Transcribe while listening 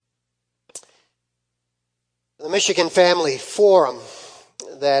Michigan Family Forum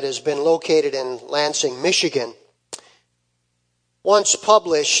that has been located in Lansing, Michigan, once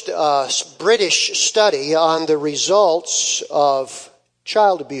published a British study on the results of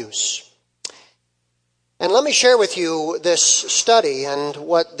child abuse. And let me share with you this study and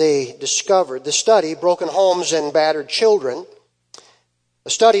what they discovered. The study, Broken Homes and Battered Children, a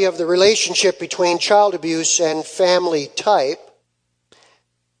study of the relationship between child abuse and family type,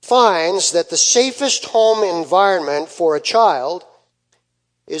 finds that the safest home environment for a child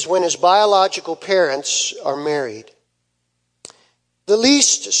is when his biological parents are married. The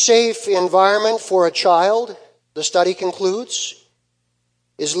least safe environment for a child, the study concludes,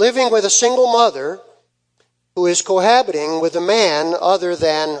 is living with a single mother who is cohabiting with a man other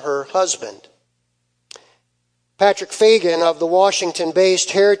than her husband. Patrick Fagan of the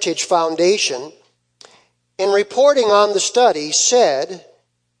Washington-based Heritage Foundation, in reporting on the study, said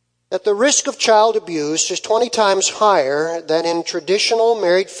that the risk of child abuse is 20 times higher than in traditional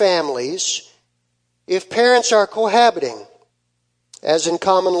married families if parents are cohabiting, as in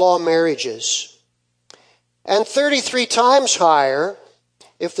common law marriages, and 33 times higher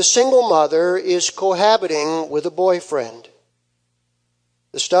if the single mother is cohabiting with a boyfriend.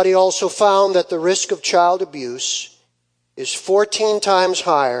 The study also found that the risk of child abuse is 14 times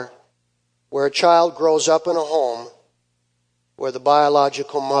higher where a child grows up in a home where the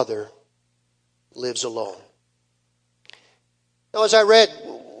biological mother lives alone. Now, as I read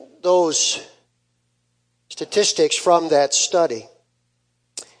those statistics from that study,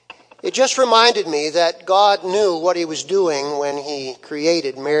 it just reminded me that God knew what he was doing when he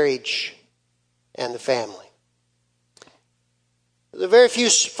created marriage and the family. The very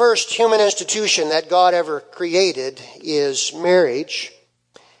first human institution that God ever created is marriage,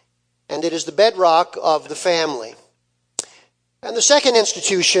 and it is the bedrock of the family. And the second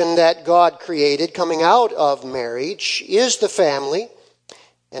institution that God created coming out of marriage is the family,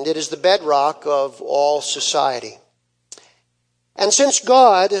 and it is the bedrock of all society. And since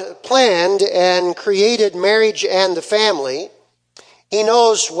God planned and created marriage and the family, he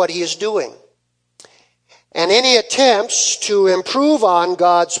knows what he is doing. And any attempts to improve on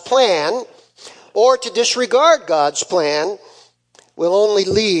God's plan or to disregard God's plan will only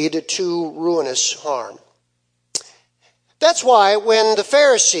lead to ruinous harm. That's why when the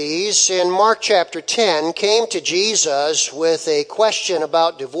Pharisees in Mark chapter 10 came to Jesus with a question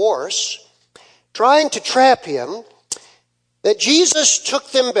about divorce, trying to trap him, that Jesus took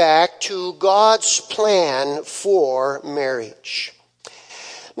them back to God's plan for marriage.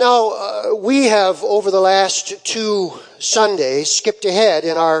 Now, we have over the last 2 Sundays skipped ahead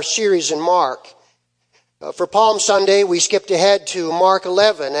in our series in Mark. For Palm Sunday, we skipped ahead to Mark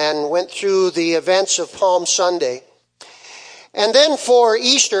 11 and went through the events of Palm Sunday. And then for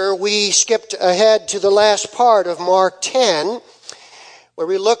Easter, we skipped ahead to the last part of Mark 10, where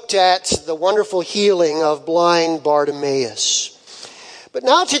we looked at the wonderful healing of blind Bartimaeus. But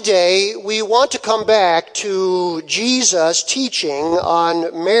now today, we want to come back to Jesus' teaching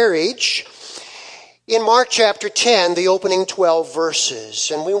on marriage in Mark chapter 10, the opening 12 verses.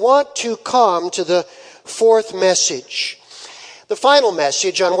 And we want to come to the fourth message, the final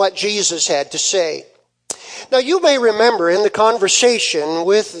message on what Jesus had to say. Now, you may remember in the conversation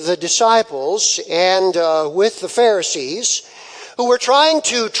with the disciples and with the Pharisees who were trying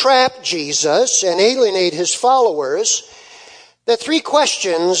to trap Jesus and alienate his followers, that 3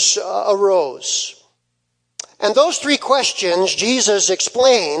 questions arose. And those 3 questions Jesus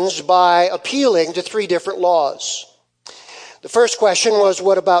explains by appealing to 3 different laws. The first question was,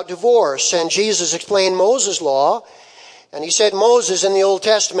 what about divorce? And Jesus explained Moses' law, and he said Moses in the Old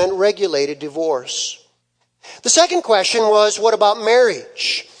Testament regulated divorce. The second question was, what about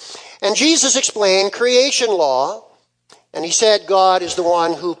marriage? And Jesus explained creation law, and he said God is the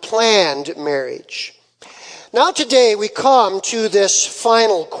one who planned marriage. Now today we come to this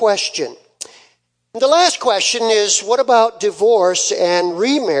final question. The last question is, what about divorce and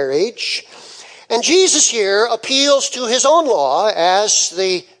remarriage? And Jesus here appeals to his own law as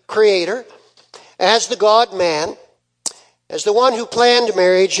the creator, as the God-man, as the one who planned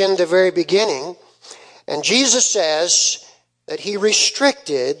marriage in the very beginning. And Jesus says that he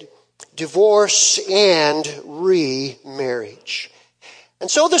restricted divorce and remarriage. And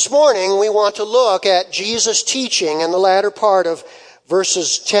so this morning we want to look at Jesus' teaching in the latter part of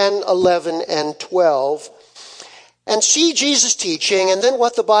verses 10, 11, and 12 and see Jesus' teaching and then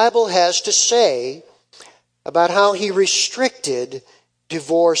what the Bible has to say about how he restricted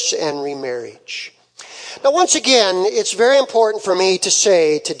divorce and remarriage. Now once again, it's very important for me to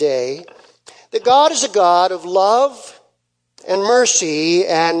say today that God is a God of love and mercy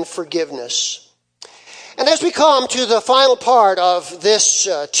and forgiveness. And as we come to the final part of this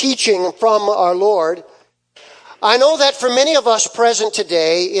teaching from our Lord, I know that for many of us present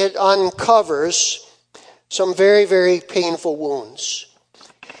today, it uncovers some very, very painful wounds.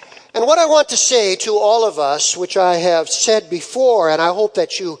 And what I want to say to all of us, which I have said before, and I hope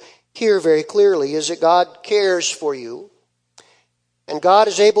that you hear very clearly, is that God cares for you. And God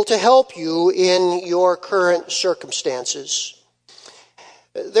is able to help you in your current circumstances.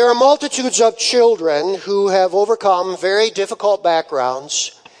 There are multitudes of children who have overcome very difficult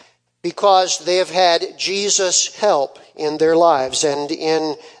backgrounds because they have had Jesus' help in their lives and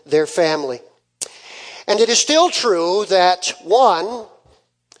in their family. And it is still true that 1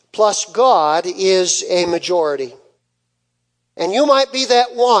 plus God is a majority. And you might be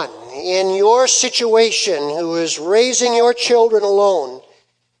that one in your situation who is raising your children alone.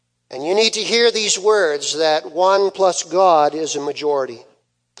 And you need to hear these words that 1 plus God is a majority.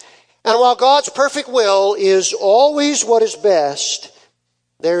 And while God's perfect will is always what is best,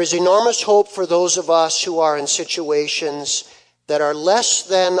 there is enormous hope for those of us who are in situations that are less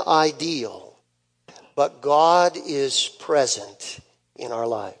than ideal. But God is present in our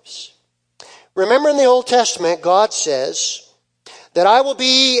lives. Remember in the Old Testament, God says that I will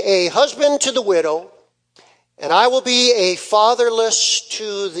be a husband to the widow, and I will be a father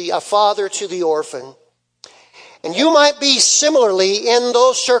to the orphan. And you might be similarly in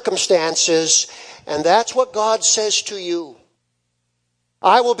those circumstances, and that's what God says to you.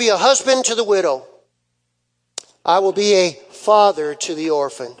 I will be a husband to the widow. I will be a father to the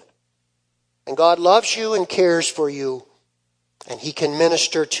orphan. And God loves you and cares for you, and He can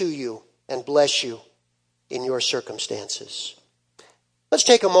minister to you and bless you in your circumstances. Let's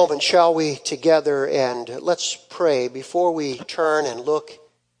take a moment, shall we, together, and let's pray before we turn and look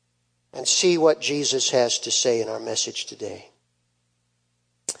and see what Jesus has to say in our message today.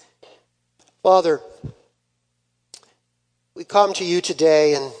 Father, we come to you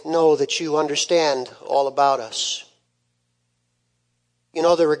today and know that you understand all about us. You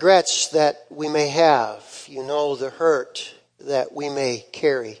know the regrets that we may have. You know the hurt that we may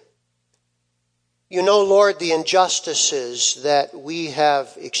carry. You know, Lord, the injustices that we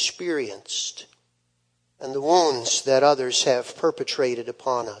have experienced and the wounds that others have perpetrated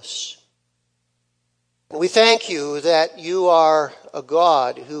upon us. And we thank you that you are a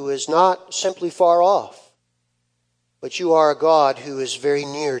God who is not simply far off, but you are a God who is very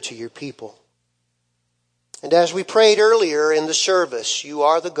near to your people. And as we prayed earlier in the service, you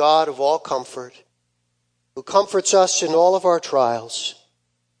are the God of all comfort, who comforts us in all of our trials,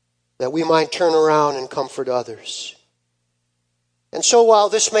 that we might turn around and comfort others. And so while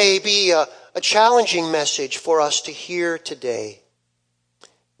this may be a challenging message for us to hear today,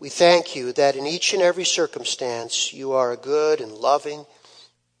 we thank you that in each and every circumstance you are a good and loving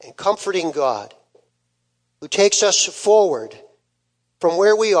and comforting God who takes us forward from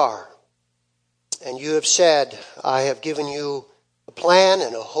where we are. And you have said, I have given you a plan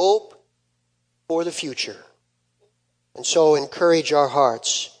and a hope for the future. And so encourage our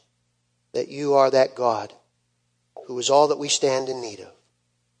hearts that you are that God who is all that we stand in need of.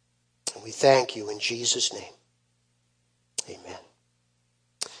 And we thank you in Jesus' name. Amen.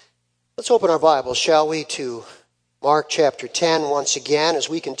 Let's open our Bibles, shall we, to Mark chapter 10 once again as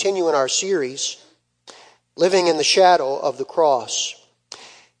we continue in our series, Living in the Shadow of the Cross.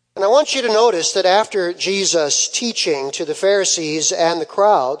 And I want you to notice that after Jesus' teaching to the Pharisees and the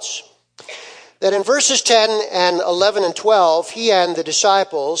crowds, that in verses 10 and 11 and 12, he and the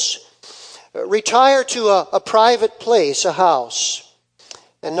disciples retire to a private place, a house.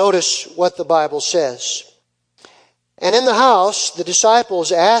 And notice what the Bible says. And in the house, the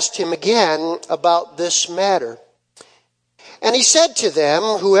disciples asked him again about this matter. And he said to them,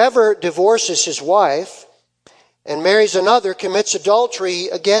 whoever divorces his wife and marries another commits adultery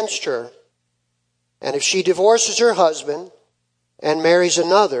against her. And if she divorces her husband and marries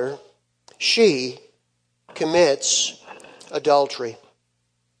another, she commits adultery.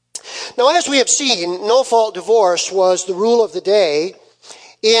 Now, as we have seen, no-fault divorce was the rule of the day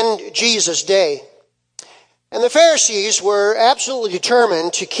in Jesus' day. And the Pharisees were absolutely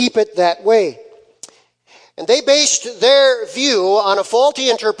determined to keep it that way. And they based their view on a faulty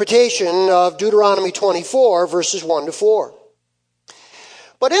interpretation of Deuteronomy 24, verses 1 to 4.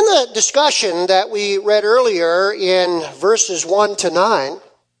 But in the discussion that we read earlier in verses 1 to 9,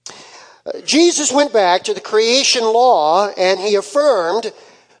 Jesus went back to the creation law and he affirmed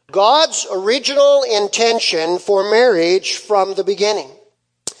God's original intention for marriage from the beginning.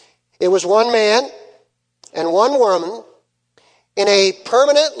 It was one man and one woman in a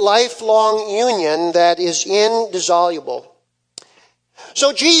permanent, lifelong union that is indissoluble.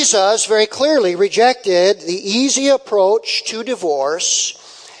 So Jesus very clearly rejected the easy approach to divorce,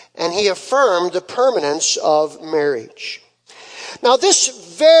 and he affirmed the permanence of marriage. Now this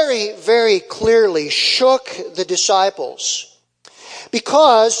very, very clearly shook the disciples,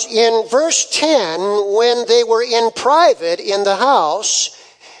 because in verse 10, when they were in private in the house,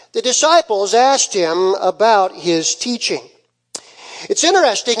 the disciples asked him about his teaching. It's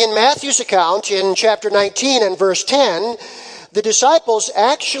interesting, in Matthew's account in chapter 19 and verse 10, the disciples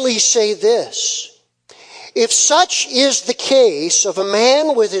actually say this: "If such is the case of a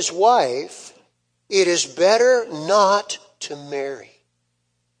man with his wife, it is better not to marry."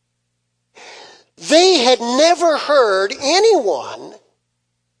 They had never heard anyone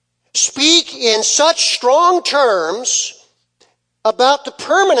speak in such strong terms about the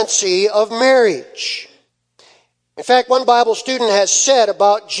permanency of marriage. In fact, one Bible student has said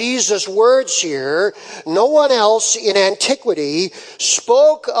about Jesus' words here, no one else in antiquity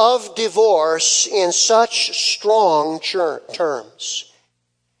spoke of divorce in such strong terms.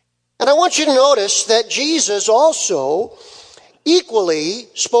 And I want you to notice that Jesus also equally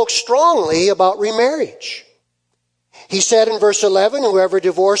spoke strongly about remarriage. He said in verse 11, "Whoever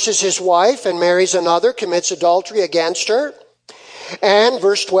divorces his wife and marries another commits adultery against her." And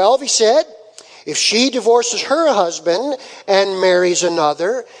verse 12, he said, "If she divorces her husband and marries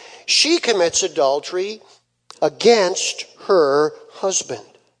another, she commits adultery against her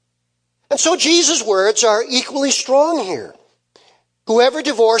husband." And so Jesus' words are equally strong here. Whoever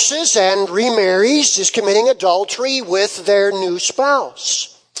divorces and remarries is committing adultery with their new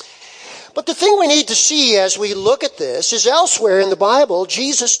spouse. But the thing we need to see as we look at this is elsewhere in the Bible,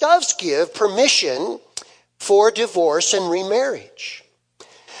 Jesus does give permission for divorce and remarriage.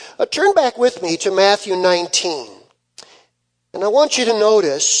 Turn back with me to Matthew 19. And I want you to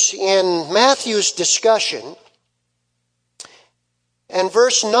notice in Matthew's discussion, and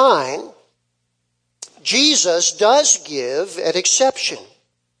verse 9, Jesus does give an exception.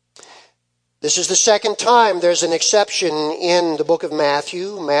 This is the second time there's an exception in the book of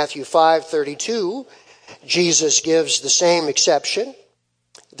Matthew. Matthew 5:32, Jesus gives the same exception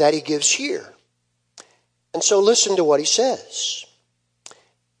that he gives here. And so listen to what he says.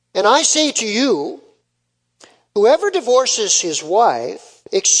 "And I say to you, whoever divorces his wife,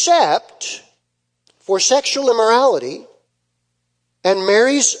 except for sexual immorality, and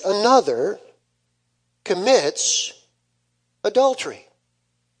marries another, commits adultery."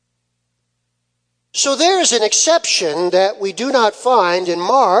 So there's an exception that we do not find in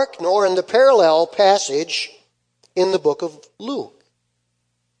Mark, nor in the parallel passage in the book of Luke.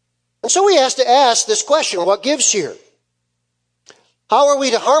 And so we have to ask this question: what gives here? How are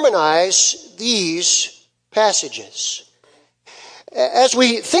we to harmonize these passages? As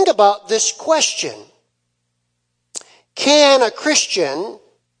we think about this question, can a Christian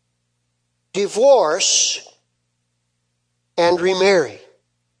divorce and remarry?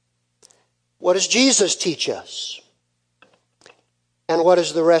 What does Jesus teach us? And what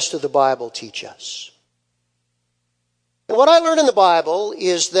does the rest of the Bible teach us? And what I learned in the Bible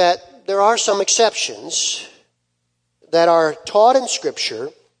is that there are some exceptions that are taught in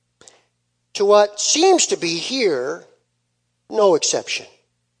Scripture to what seems to be here no exception.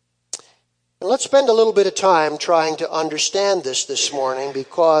 And let's spend a little bit of time trying to understand this morning,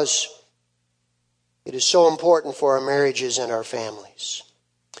 because it is so important for our marriages and our families.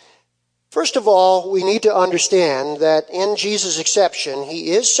 First of all, we need to understand that in Jesus' exception,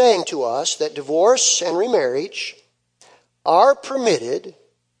 he is saying to us that divorce and remarriage are permitted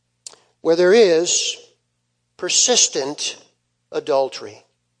where there is persistent adultery.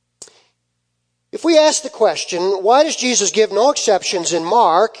 If we ask the question, why does Jesus give no exceptions in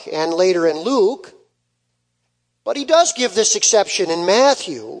Mark and later in Luke, but he does give this exception in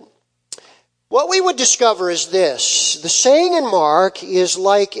Matthew? What we would discover is this: the saying in Mark is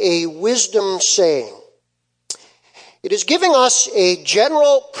like a wisdom saying. It is giving us a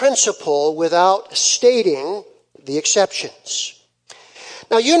general principle without stating the exceptions.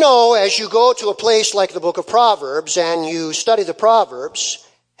 Now, you know, as you go to a place like the book of Proverbs and you study the Proverbs,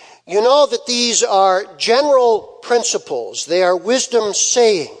 you know that these are general principles. They are wisdom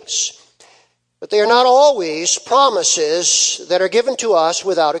sayings. But they are not always promises that are given to us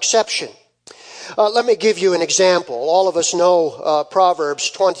without exception. Let me give you an example. All of us know Proverbs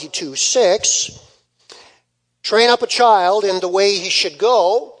 22:6. "Train up a child in the way he should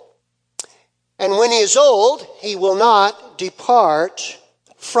go, and when he is old, he will not depart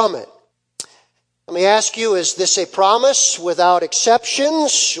from it." Let me ask you, is this a promise without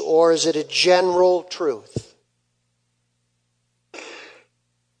exceptions, or is it a general truth?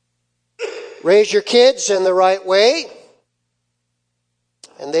 Raise your kids in the right way,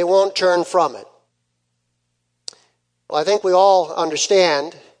 and they won't turn from it. Well, I think we all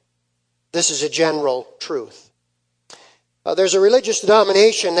understand this is a general truth. There's a religious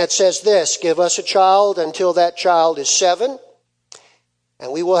denomination that says this: give us a child until that child is 7,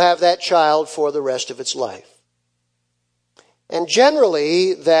 and we will have that child for the rest of its life. And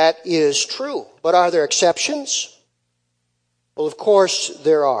generally, that is true. But are there exceptions? Well, of course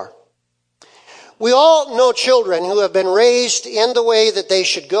there are. We all know children who have been raised in the way that they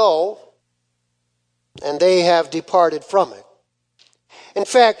should go, and they have departed from it. In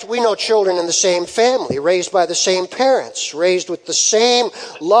fact, we know children in the same family, raised by the same parents, raised with the same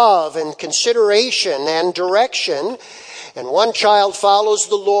love and consideration and direction, and one child follows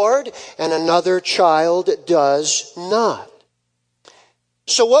the Lord and another child does not.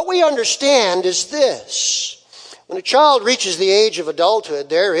 So what we understand is this: when a child reaches the age of adulthood,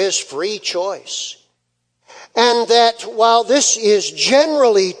 there is free choice. And that while this is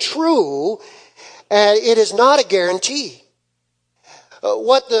generally true, it is not a guarantee.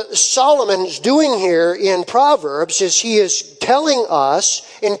 What Solomon is doing here in Proverbs is he is telling us,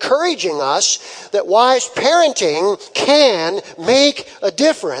 encouraging us, that wise parenting can make a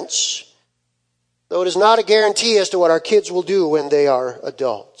difference, though it is not a guarantee as to what our kids will do when they are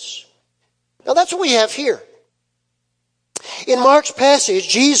adults. Now that's what we have here. In Mark's passage,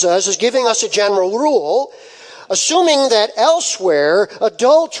 Jesus is giving us a general rule, assuming that elsewhere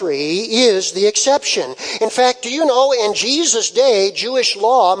adultery is the exception. In fact, do you know, in Jesus' day, Jewish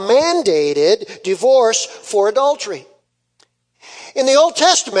law mandated divorce for adultery. In the Old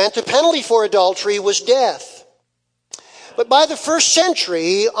Testament, the penalty for adultery was death. But by the first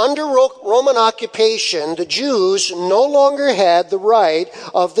century, under Roman occupation, the Jews no longer had the right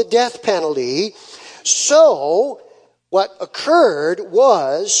of the death penalty. So, what occurred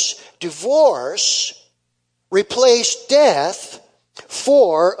was divorce replaced death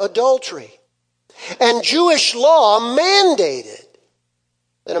for adultery. And Jewish law mandated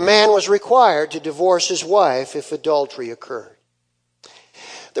that a man was required to divorce his wife if adultery occurred.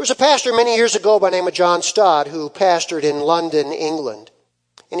 There was a pastor many years ago by the name of John Stott who pastored in London, England.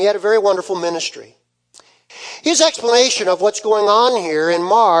 And he had a very wonderful ministry. His explanation of what's going on here in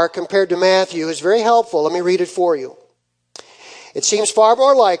Mark compared to Matthew is very helpful. Let me read it for you. It seems far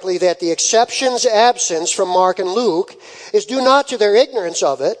more likely that the exception's absence from Mark and Luke is due not to their ignorance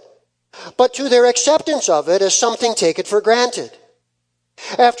of it, but to their acceptance of it as something taken for granted.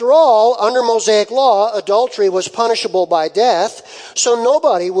 After all, under Mosaic law, adultery was punishable by death, so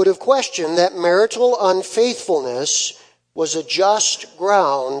nobody would have questioned that marital unfaithfulness was a just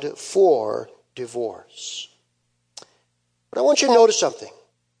ground for divorce. But I want you to notice something.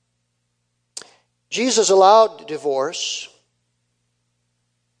 Jesus allowed divorce.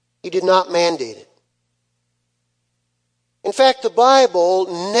 He did not mandate it. In fact, the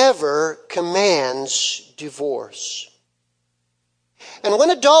Bible never commands divorce. And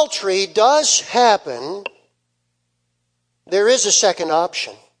when adultery does happen, there is a second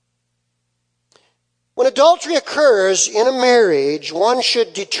option. When adultery occurs in a marriage, one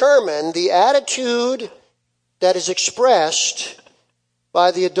should determine the attitude that is expressed by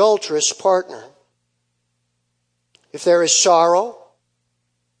the adulterous partner. If there is sorrow,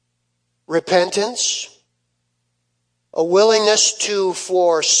 repentance, a willingness to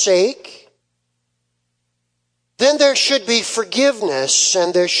forsake, then there should be forgiveness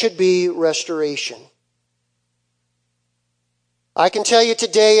and there should be restoration. I can tell you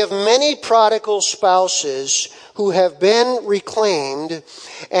today of many prodigal spouses who have been reclaimed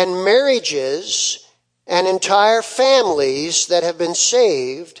and marriages and entire families that have been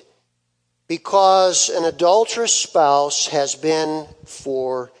saved because an adulterous spouse has been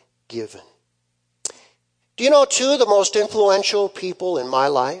forgiven. Do you know two of the most influential people in my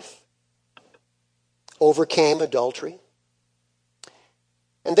life overcame adultery?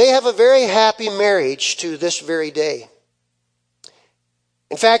 And they have a very happy marriage to this very day.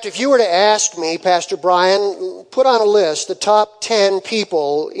 In fact, if you were to ask me, Pastor Brian, put on a list the top 10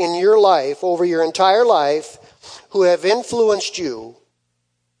 people in your life, over your entire life, who have influenced you,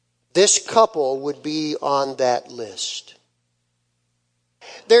 this couple would be on that list.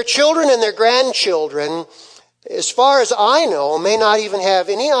 Their children and their grandchildren, as far as I know, may not even have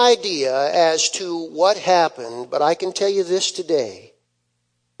any idea as to what happened, but I can tell you this today.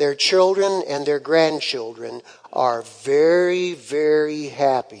 Their children and their grandchildren are very, very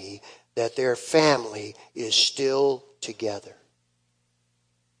happy that their family is still together.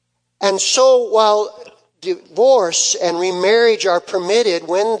 And so while divorce and remarriage are permitted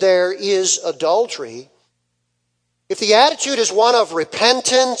when there is adultery, if the attitude is one of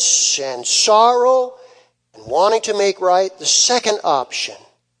repentance and sorrow and wanting to make right, the second option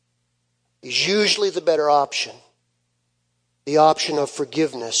is usually the better option. The option of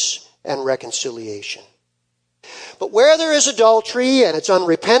forgiveness and reconciliation. But where there is adultery and it's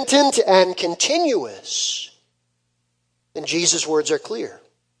unrepentant and continuous, then Jesus' words are clear.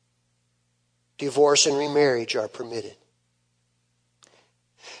 Divorce and remarriage are permitted.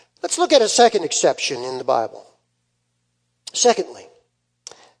 Let's look at a second exception in the Bible. Secondly,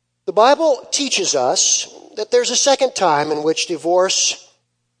 the Bible teaches us that there's a second time in which divorce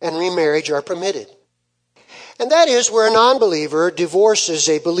and remarriage are permitted. And that is where a non-believer divorces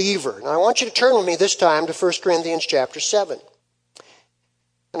a believer. Now I want you to turn with me this time to 1 Corinthians chapter 7.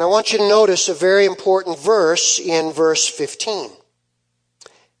 And I want you to notice a very important verse in verse 15.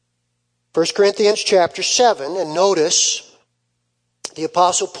 1 Corinthians chapter 7, and notice the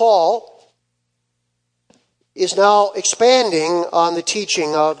Apostle Paul is now expanding on the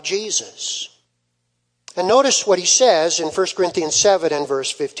teaching of Jesus. And notice what he says in 1 Corinthians 7 and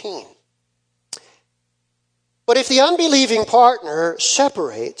verse 15. But if the unbelieving partner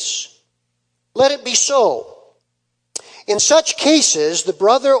separates, let it be so. In such cases, the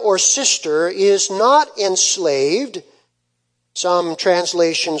brother or sister is not enslaved. Some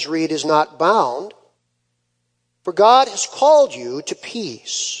translations read is not bound. For God has called you to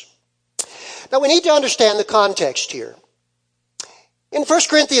peace. Now we need to understand the context here. In 1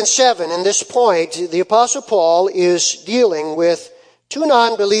 Corinthians 7, in this point, the Apostle Paul is dealing with two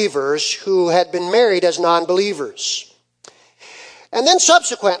non-believers who had been married as non-believers. And then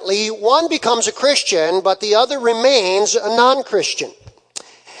subsequently, one becomes a Christian, but the other remains a non-Christian.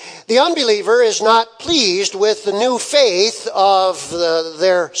 The unbeliever is not pleased with the new faith of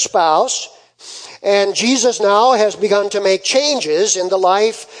their spouse, and Jesus now has begun to make changes in the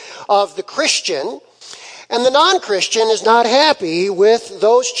life of the Christian. And the non-Christian is not happy with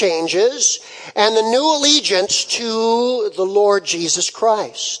those changes and the new allegiance to the Lord Jesus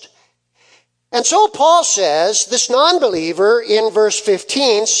Christ. And so Paul says this non-believer in verse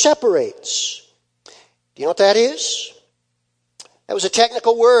 15 separates. Do you know what that is? That was a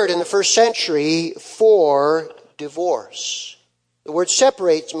technical word in the first century for divorce. The word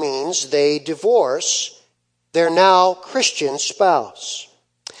separate means they divorce their now Christian spouse.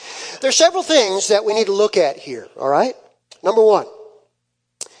 There are several things that we need to look at here, all right? Number one,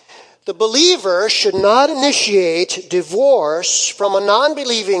 the believer should not initiate divorce from a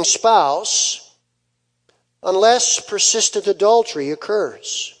non-believing spouse unless persistent adultery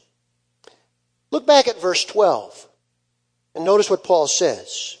occurs. Look back at verse 12 and notice what Paul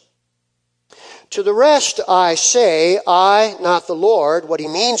says. To the rest I say, I, not the Lord. What he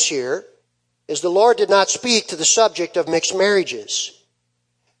means here is the Lord did not speak to the subject of mixed marriages.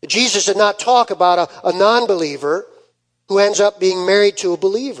 Jesus did not talk about a non-believer who ends up being married to a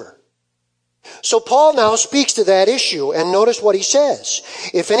believer. So Paul now speaks to that issue, and notice what he says.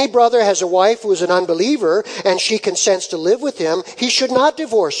 If any brother has a wife who is an unbeliever and she consents to live with him, he should not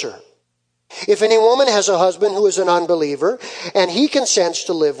divorce her. If any woman has a husband who is an unbeliever and he consents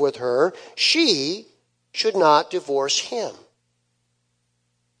to live with her, she should not divorce him.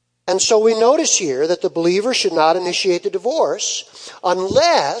 And so we notice here that the believer should not initiate the divorce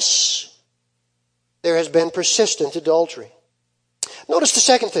unless there has been persistent adultery. Notice the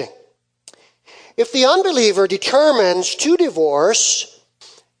second thing. If the unbeliever determines to divorce,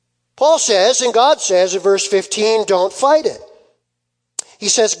 Paul says, and God says in verse 15, don't fight it. He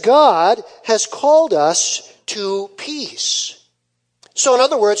says, God has called us to peace. So in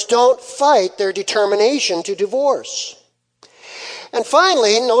other words, don't fight their determination to divorce. And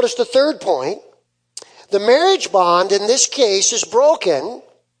finally, notice the third point. The marriage bond in this case is broken,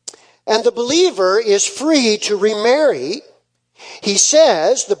 and the believer is free to remarry. He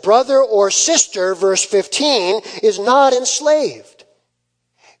says the brother or sister, verse 15, is not enslaved.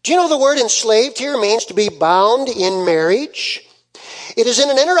 Do you know the word enslaved here means to be bound in marriage? It is in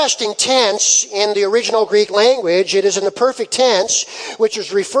an interesting tense in the original Greek language. It is in the perfect tense, which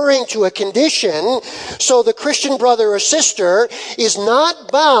is referring to a condition. So the Christian brother or sister is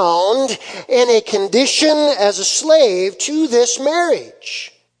not bound in a condition as a slave to this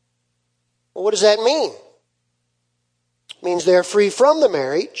marriage. Well, what does that mean? It means they are free from the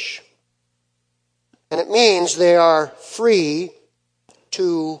marriage, and it means they are free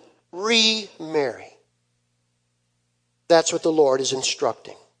to remarry. That's what the Lord is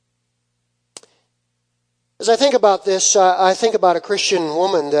instructing. As I think about this, I think about a Christian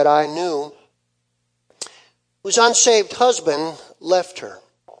woman that I knew whose unsaved husband left her.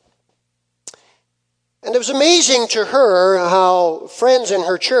 And it was amazing to her how friends in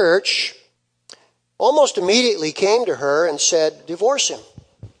her church almost immediately came to her and said, divorce him.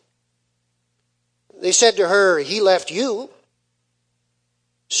 They said to her, he left you,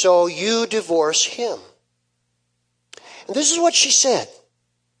 so you divorce him. And this is what she said.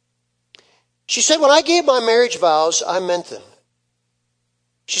 She said, when I gave my marriage vows, I meant them.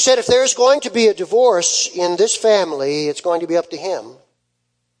 She said, if there's going to be a divorce in this family, it's going to be up to him.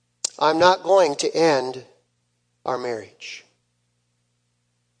 I'm not going to end our marriage.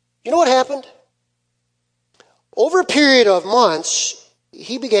 You know what happened? Over a period of months,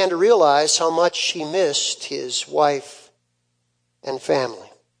 he began to realize how much he missed his wife and family.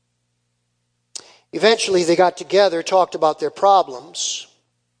 Eventually, they got together, talked about their problems.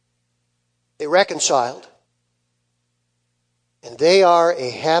 They reconciled. And they are a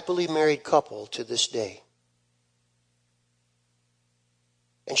happily married couple to this day.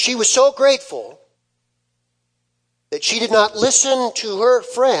 And she was so grateful that she did not listen to her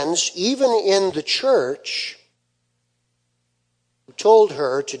friends, even in the church, who told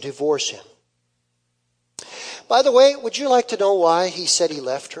her to divorce him. By the way, would you like to know why he said he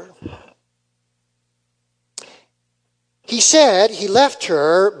left her? He said he left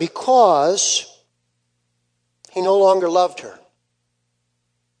her because he no longer loved her.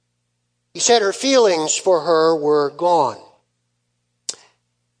 He said her feelings for her were gone.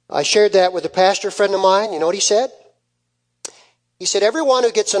 I shared that with a pastor friend of mine. You know what he said? He said, everyone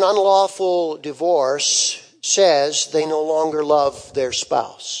who gets an unlawful divorce says they no longer love their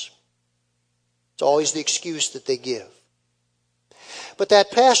spouse. It's always the excuse that they give. But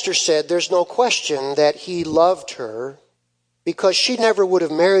that pastor said there's no question that he loved her because she never would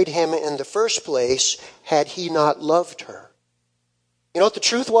have married him in the first place had he not loved her. You know what the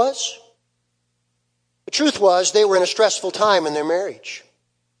truth was? The truth was they were in a stressful time in their marriage.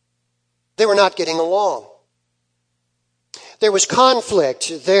 They were not getting along. There was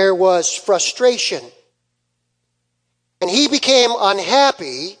conflict. There was frustration. And he became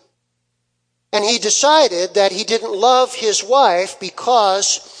unhappy, and he decided that he didn't love his wife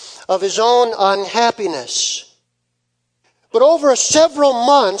because of his own unhappiness. But over several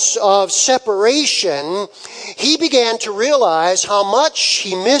months of separation, he began to realize how much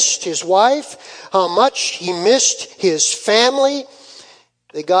he missed his wife, how much he missed his family.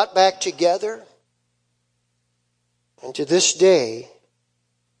 They got back together, and to this day,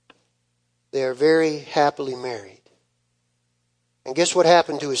 they are very happily married. And guess what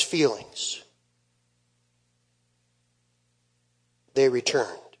happened to his feelings? They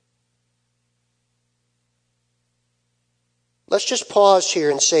returned. Let's just pause here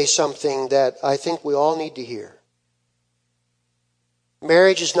and say something that I think we all need to hear.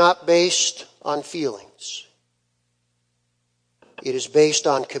 Marriage is not based on feelings. It is based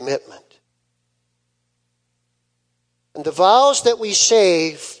on commitment. And the vows that we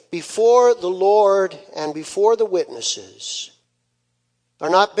say before the Lord and before the witnesses are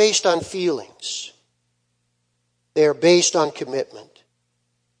not based on feelings. They are based on commitment.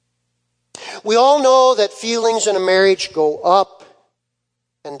 We all know that feelings in a marriage go up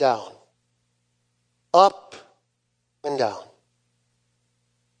and down. Up and down.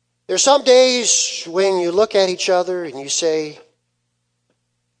 There's some days when you look at each other and you say,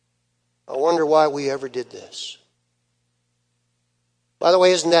 I wonder why we ever did this. By the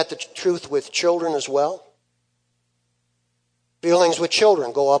way, isn't that the truth with children as well? Feelings with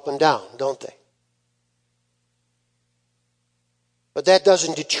children go up and down, don't they? But that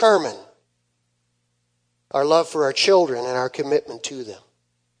doesn't determine our love for our children and our commitment to them.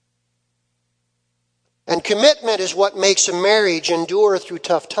 And commitment is what makes a marriage endure through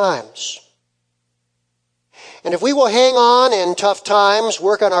tough times. And if we will hang on in tough times,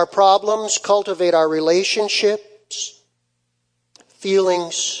 work on our problems, cultivate our relationships,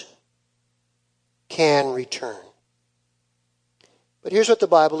 feelings can return. But here's what the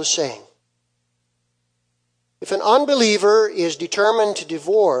Bible is saying. If an unbeliever is determined to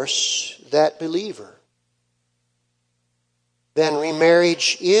divorce that believer, then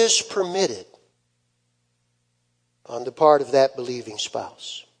remarriage is permitted on the part of that believing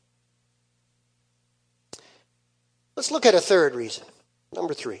spouse. Let's look at a third reason.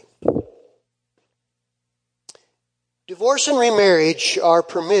 Number 3. Divorce and remarriage are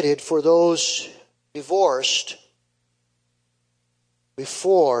permitted for those divorced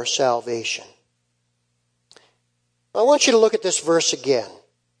before salvation. I want you to look at this verse again.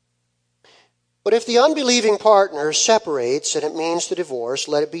 But if the unbelieving partner separates and it means the divorce,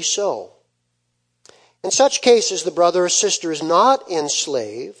 let it be so. In such cases, the brother or sister is not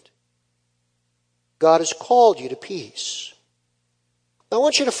enslaved. God has called you to peace. I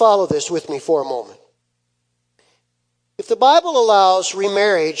want you to follow this with me for a moment. If the Bible allows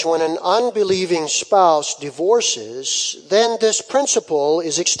remarriage when an unbelieving spouse divorces, then this principle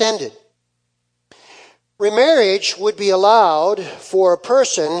is extended. remarriage would be allowed for a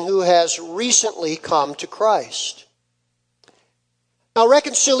person who has recently come to Christ. Now,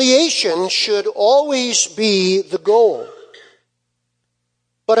 reconciliation should always be the goal.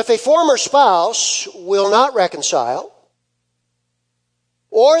 But if a former spouse will not reconcile,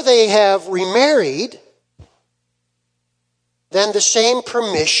 or they have remarried, then the same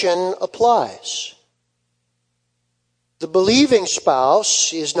permission applies. The believing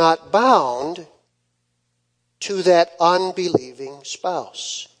spouse is not bound to that unbelieving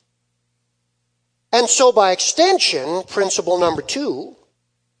spouse. And so by extension, principle number 2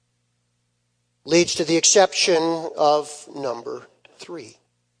 leads to the exception of number 3.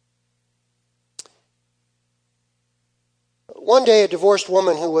 One day, a divorced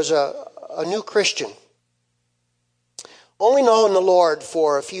woman who was a new Christian, only known the Lord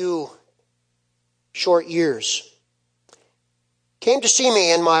for a few short years, came to see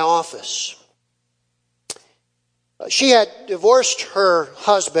me in my office. She had divorced her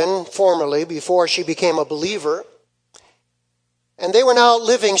husband formerly before she became a believer, and they were now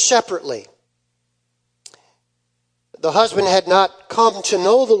living separately. The husband had not come to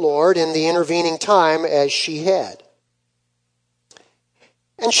know the Lord in the intervening time as she had.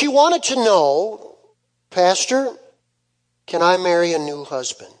 And she wanted to know, Pastor, can I marry a new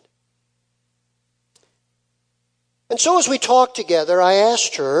husband? And so as we talked together, I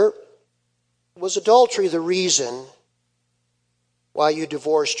asked her, was adultery the reason why you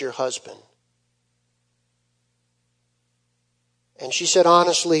divorced your husband? And she said,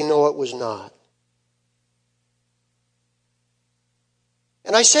 honestly, no, it was not.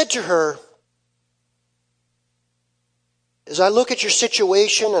 And I said to her, as I look at your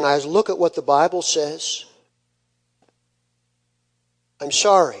situation and I look at what the Bible says, I'm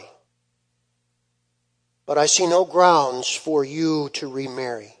sorry, but I see no grounds for you to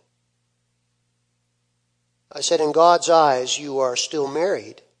remarry. I said, in God's eyes, you are still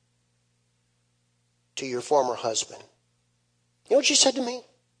married to your former husband. You know what she said to me?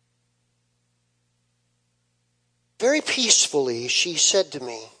 Very peacefully, she said to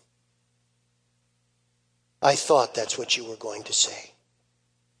me, I thought that's what you were going to say.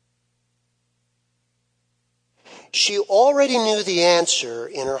 She already knew the answer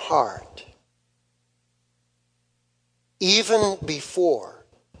in her heart, even before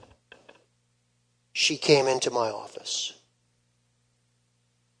she came into my office.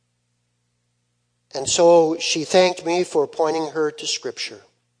 And so she thanked me for pointing her to Scripture.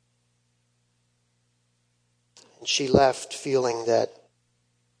 And she left feeling that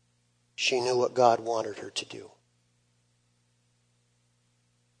she knew what God wanted her to do.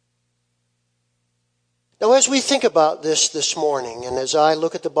 Now, as we think about this morning, and as I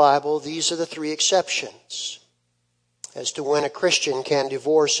look at the Bible, these are the 3 exceptions as to when a Christian can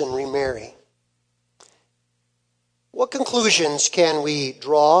divorce and remarry. What conclusions can we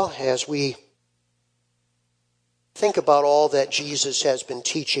draw as we think about all that Jesus has been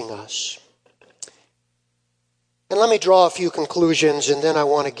teaching us? And let me draw a few conclusions, and then I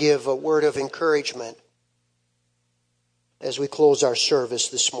want to give a word of encouragement as we close our service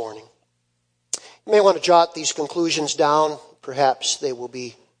this morning. You may want to jot these conclusions down. Perhaps they will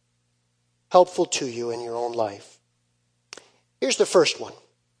be helpful to you in your own life. Here's the first one.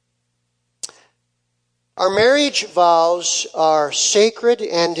 Our marriage vows are sacred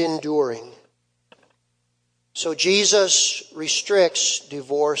and enduring. So Jesus restricts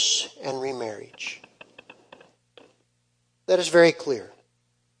divorce and remarriage. That is very clear.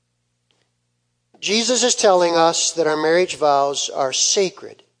 Jesus is telling us that our marriage vows are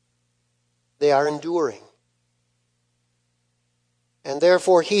sacred. They are enduring. And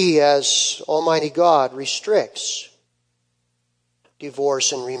therefore He, as Almighty God, restricts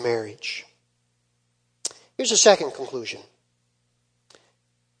divorce and remarriage. Here's a second conclusion.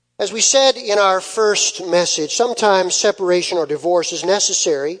 As we said in our first message, sometimes separation or divorce is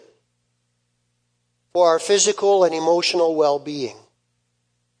necessary for our physical and emotional well-being.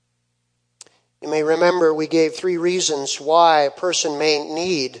 You may remember we gave 3 reasons why a person may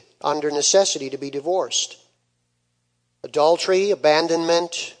need, under necessity, to be divorced: adultery,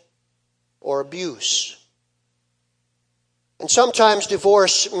 abandonment, or abuse. And sometimes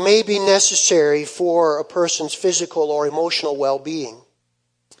divorce may be necessary for a person's physical or emotional well-being.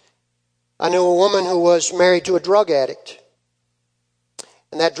 I knew a woman who was married to a drug addict.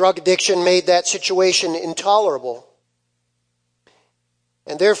 And that drug addiction made that situation intolerable.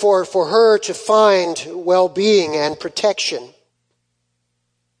 And therefore, for her to find well-being and protection,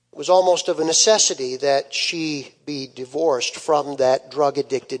 it was almost of a necessity that she be divorced from that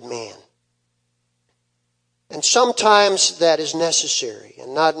drug-addicted man. And sometimes that is necessary.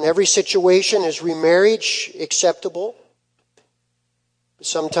 And not in every situation is remarriage acceptable.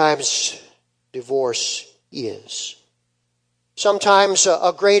 Sometimes divorce is. Sometimes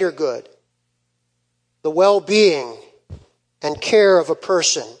a greater good, the well-being and care of a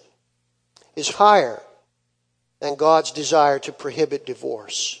person, is higher than God's desire to prohibit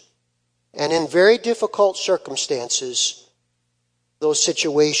divorce. And in very difficult circumstances, those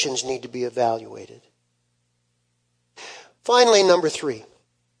situations need to be evaluated. Finally, number 3.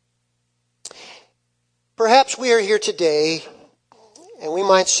 Perhaps we are here today and we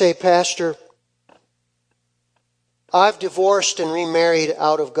might say, Pastor, I've divorced and remarried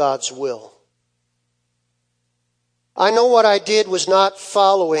out of God's will. I know what I did was not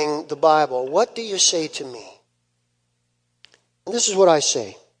following the Bible. What do you say to me? And this is what I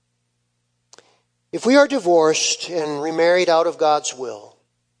say. If we are divorced and remarried out of God's will,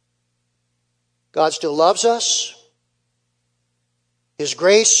 God still loves us. His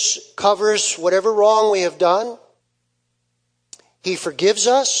grace covers whatever wrong we have done. He forgives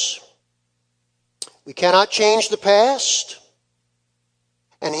us. We cannot change the past.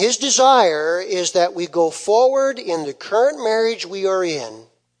 And His desire is that we go forward in the current marriage we are in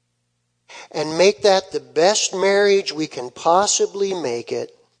and make that the best marriage we can possibly make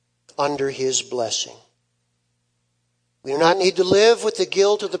it under His blessing. We do not need to live with the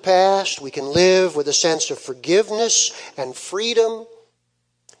guilt of the past. We can live with a sense of forgiveness and freedom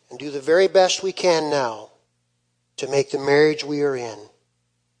and do the very best we can now to make the marriage we are in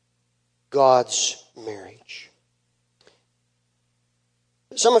God's marriage.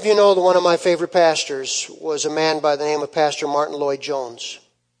 Some of you know that one of my favorite pastors was a man by the name of Pastor Martin Lloyd-Jones.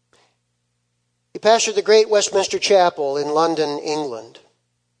 He pastored the great Westminster Chapel in London, England.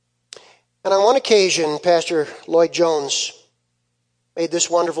 And on one occasion, Pastor Lloyd-Jones made this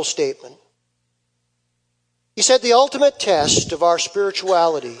wonderful statement. He said, the ultimate test of our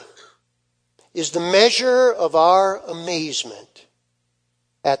spirituality is the measure of our amazement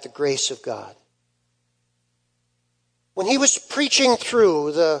at the grace of God. When he was preaching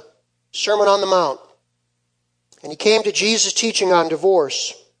through the Sermon on the Mount, and he came to Jesus' teaching on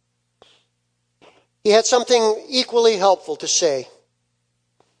divorce, he had something equally helpful to say.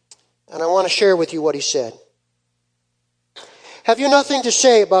 And I want to share with you what he said. Have you nothing to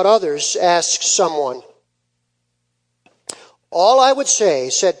say about others? Asked someone. All I would say,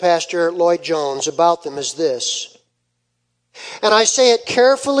 said Pastor Lloyd-Jones, about them is this. And I say it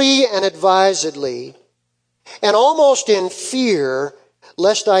carefully and advisedly, and almost in fear,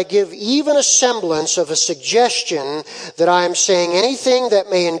 lest I give even a semblance of a suggestion that I am saying anything that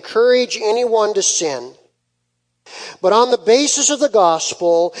may encourage anyone to sin. But on the basis of the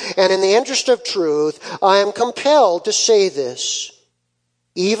gospel and in the interest of truth, I am compelled to say this.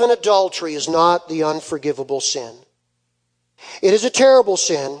 Even adultery is not the unforgivable sin. It is a terrible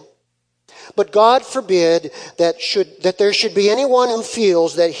sin, but God forbid that there should be anyone who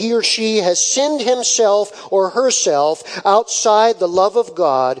feels that he or she has sinned himself or herself outside the love of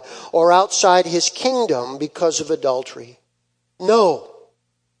God or outside His kingdom because of adultery. No.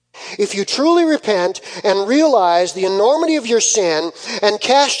 If you truly repent and realize the enormity of your sin and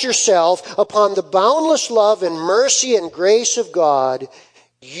cast yourself upon the boundless love and mercy and grace of God,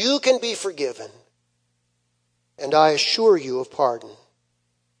 you can be forgiven. And I assure you of pardon.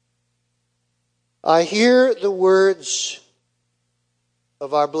 I hear the words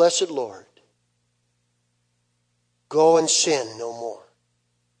of our blessed Lord. Go and sin no more.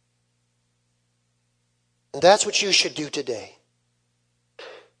 And that's what you should do today.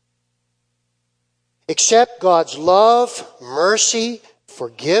 Accept God's love, mercy,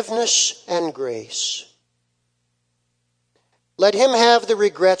 forgiveness, and grace. Let Him have the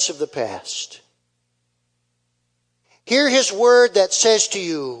regrets of the past. Hear His word that says to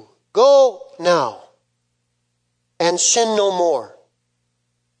you, go now and sin no more.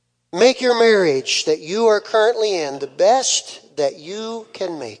 Make your marriage that you are currently in the best that you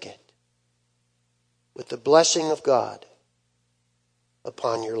can make it, with the blessing of God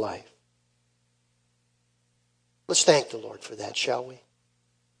upon your life. Let's thank the Lord for that, shall we?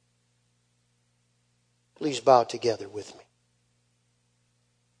 Please bow together with me.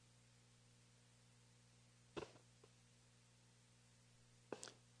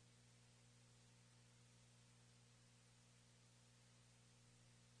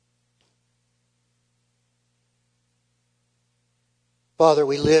 Father,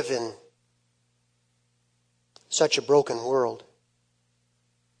 we live in such a broken world.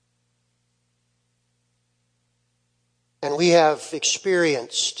 And we have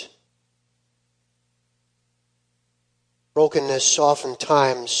experienced brokenness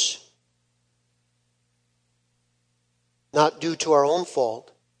oftentimes not due to our own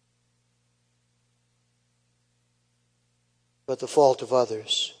fault, but the fault of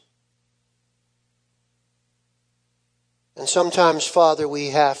others. And sometimes, Father, we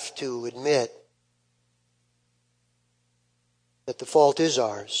have to admit that the fault is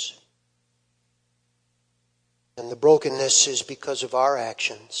ours. And the brokenness is because of our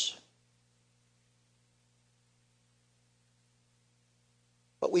actions.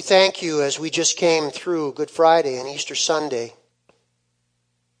 But we thank you as we just came through Good Friday and Easter Sunday,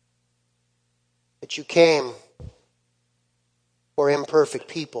 that you came for imperfect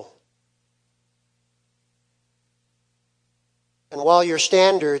people. And while your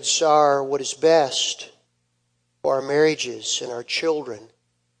standards are what is best for our marriages and our children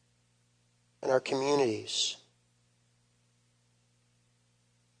and our communities,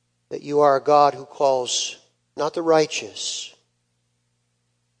 that you are a God who calls not the righteous,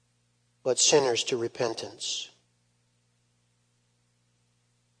 but sinners to repentance.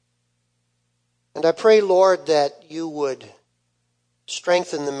 And I pray, Lord, that you would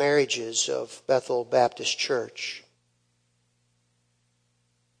strengthen the marriages of Bethel Baptist Church.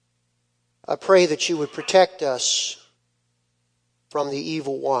 I pray that you would protect us from the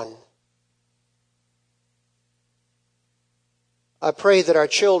evil one. I pray that our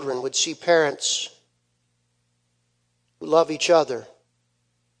children would see parents who love each other,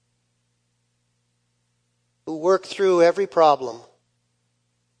 who work through every problem,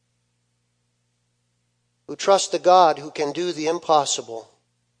 who trust the God who can do the impossible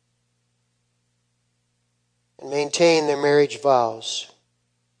and maintain their marriage vows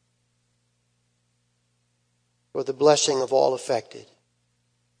for the blessing of all affected.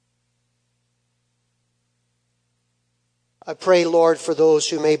 I pray, Lord, for those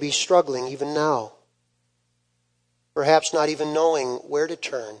who may be struggling even now, perhaps not even knowing where to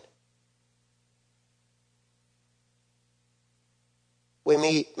turn.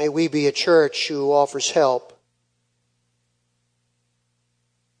 May we be a church who offers help,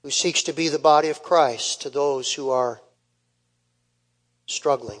 who seeks to be the body of Christ to those who are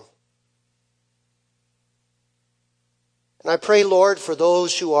struggling. And I pray, Lord, for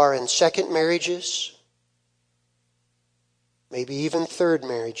those who are in second marriages, maybe even third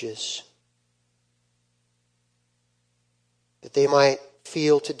marriages, that they might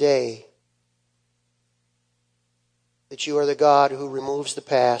feel today that you are the God who removes the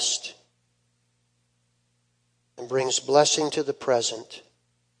past and brings blessing to the present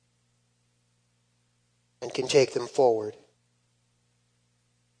and can take them forward.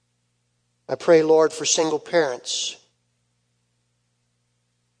 I pray, Lord, for single parents.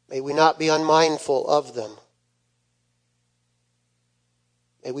 May we not be unmindful of them.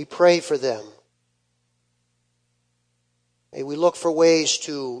 May we pray for them. May we look for ways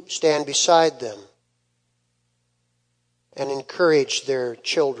to stand beside them and encourage their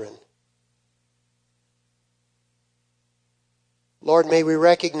children. Lord, may we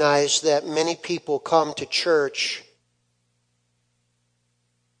recognize that many people come to church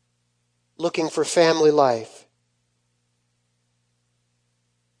looking for family life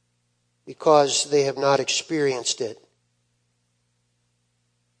because they have not experienced it.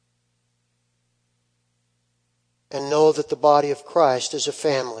 And know that the body of Christ is a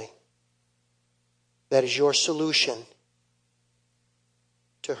family. That is your solution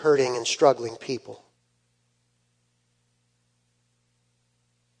to hurting and struggling people.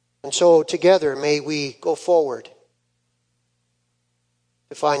 And so together may we go forward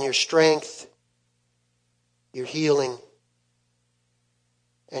to find your strength, your healing,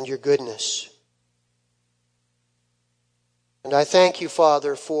 and your goodness. And I thank you,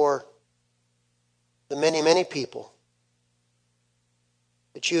 Father, for the many, many people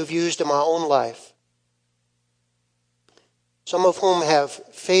that you have used in my own life, some of whom have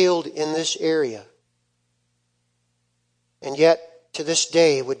failed in this area, and yet to this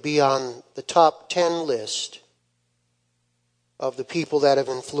day would be on the top 10 list of the people that have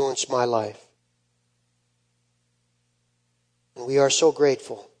influenced my life. And we are so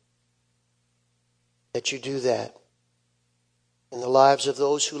grateful that you do that in the lives of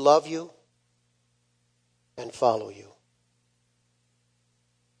those who love you and follow you.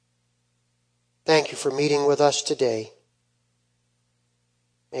 Thank you for meeting with us today.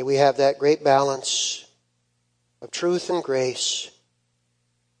 May we have that great balance of truth and grace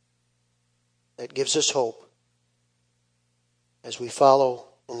that gives us hope as we follow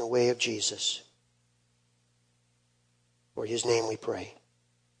in the way of Jesus. For his name we pray.